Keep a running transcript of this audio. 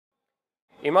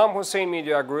Imam Hussein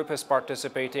Media Group is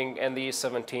participating in the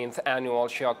 17th Annual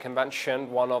Shia Convention,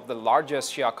 one of the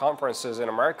largest Shia conferences in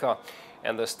America.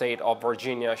 In the state of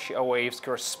Virginia, Shiawaves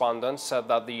Correspondent said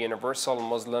that the Universal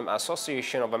Muslim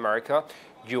Association of America,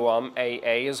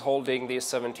 UMAA, is holding the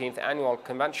 17th Annual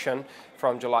Convention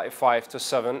from July 5 to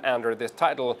 7 under the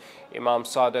title Imam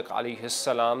Sadiq alayhi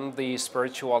salam, the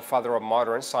spiritual father of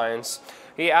modern science.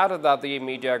 He added that the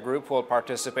media group will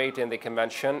participate in the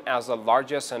convention as the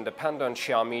largest independent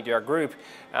Shia media group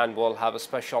and will have a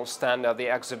special stand at the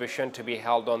exhibition to be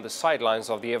held on the sidelines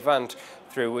of the event,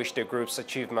 through which the group's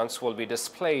achievements will be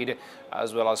displayed,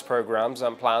 as well as programs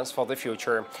and plans for the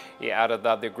future. He added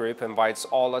that the group invites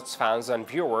all its fans and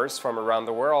viewers from around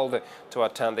the world to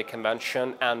attend the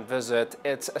convention and visit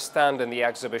its stand in the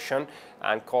exhibition,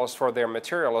 and calls for their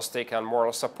materialistic and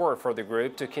moral support for the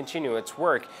group to continue its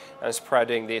work and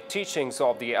spreading the teachings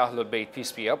of the Ahlulbayt,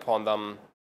 peace be upon them.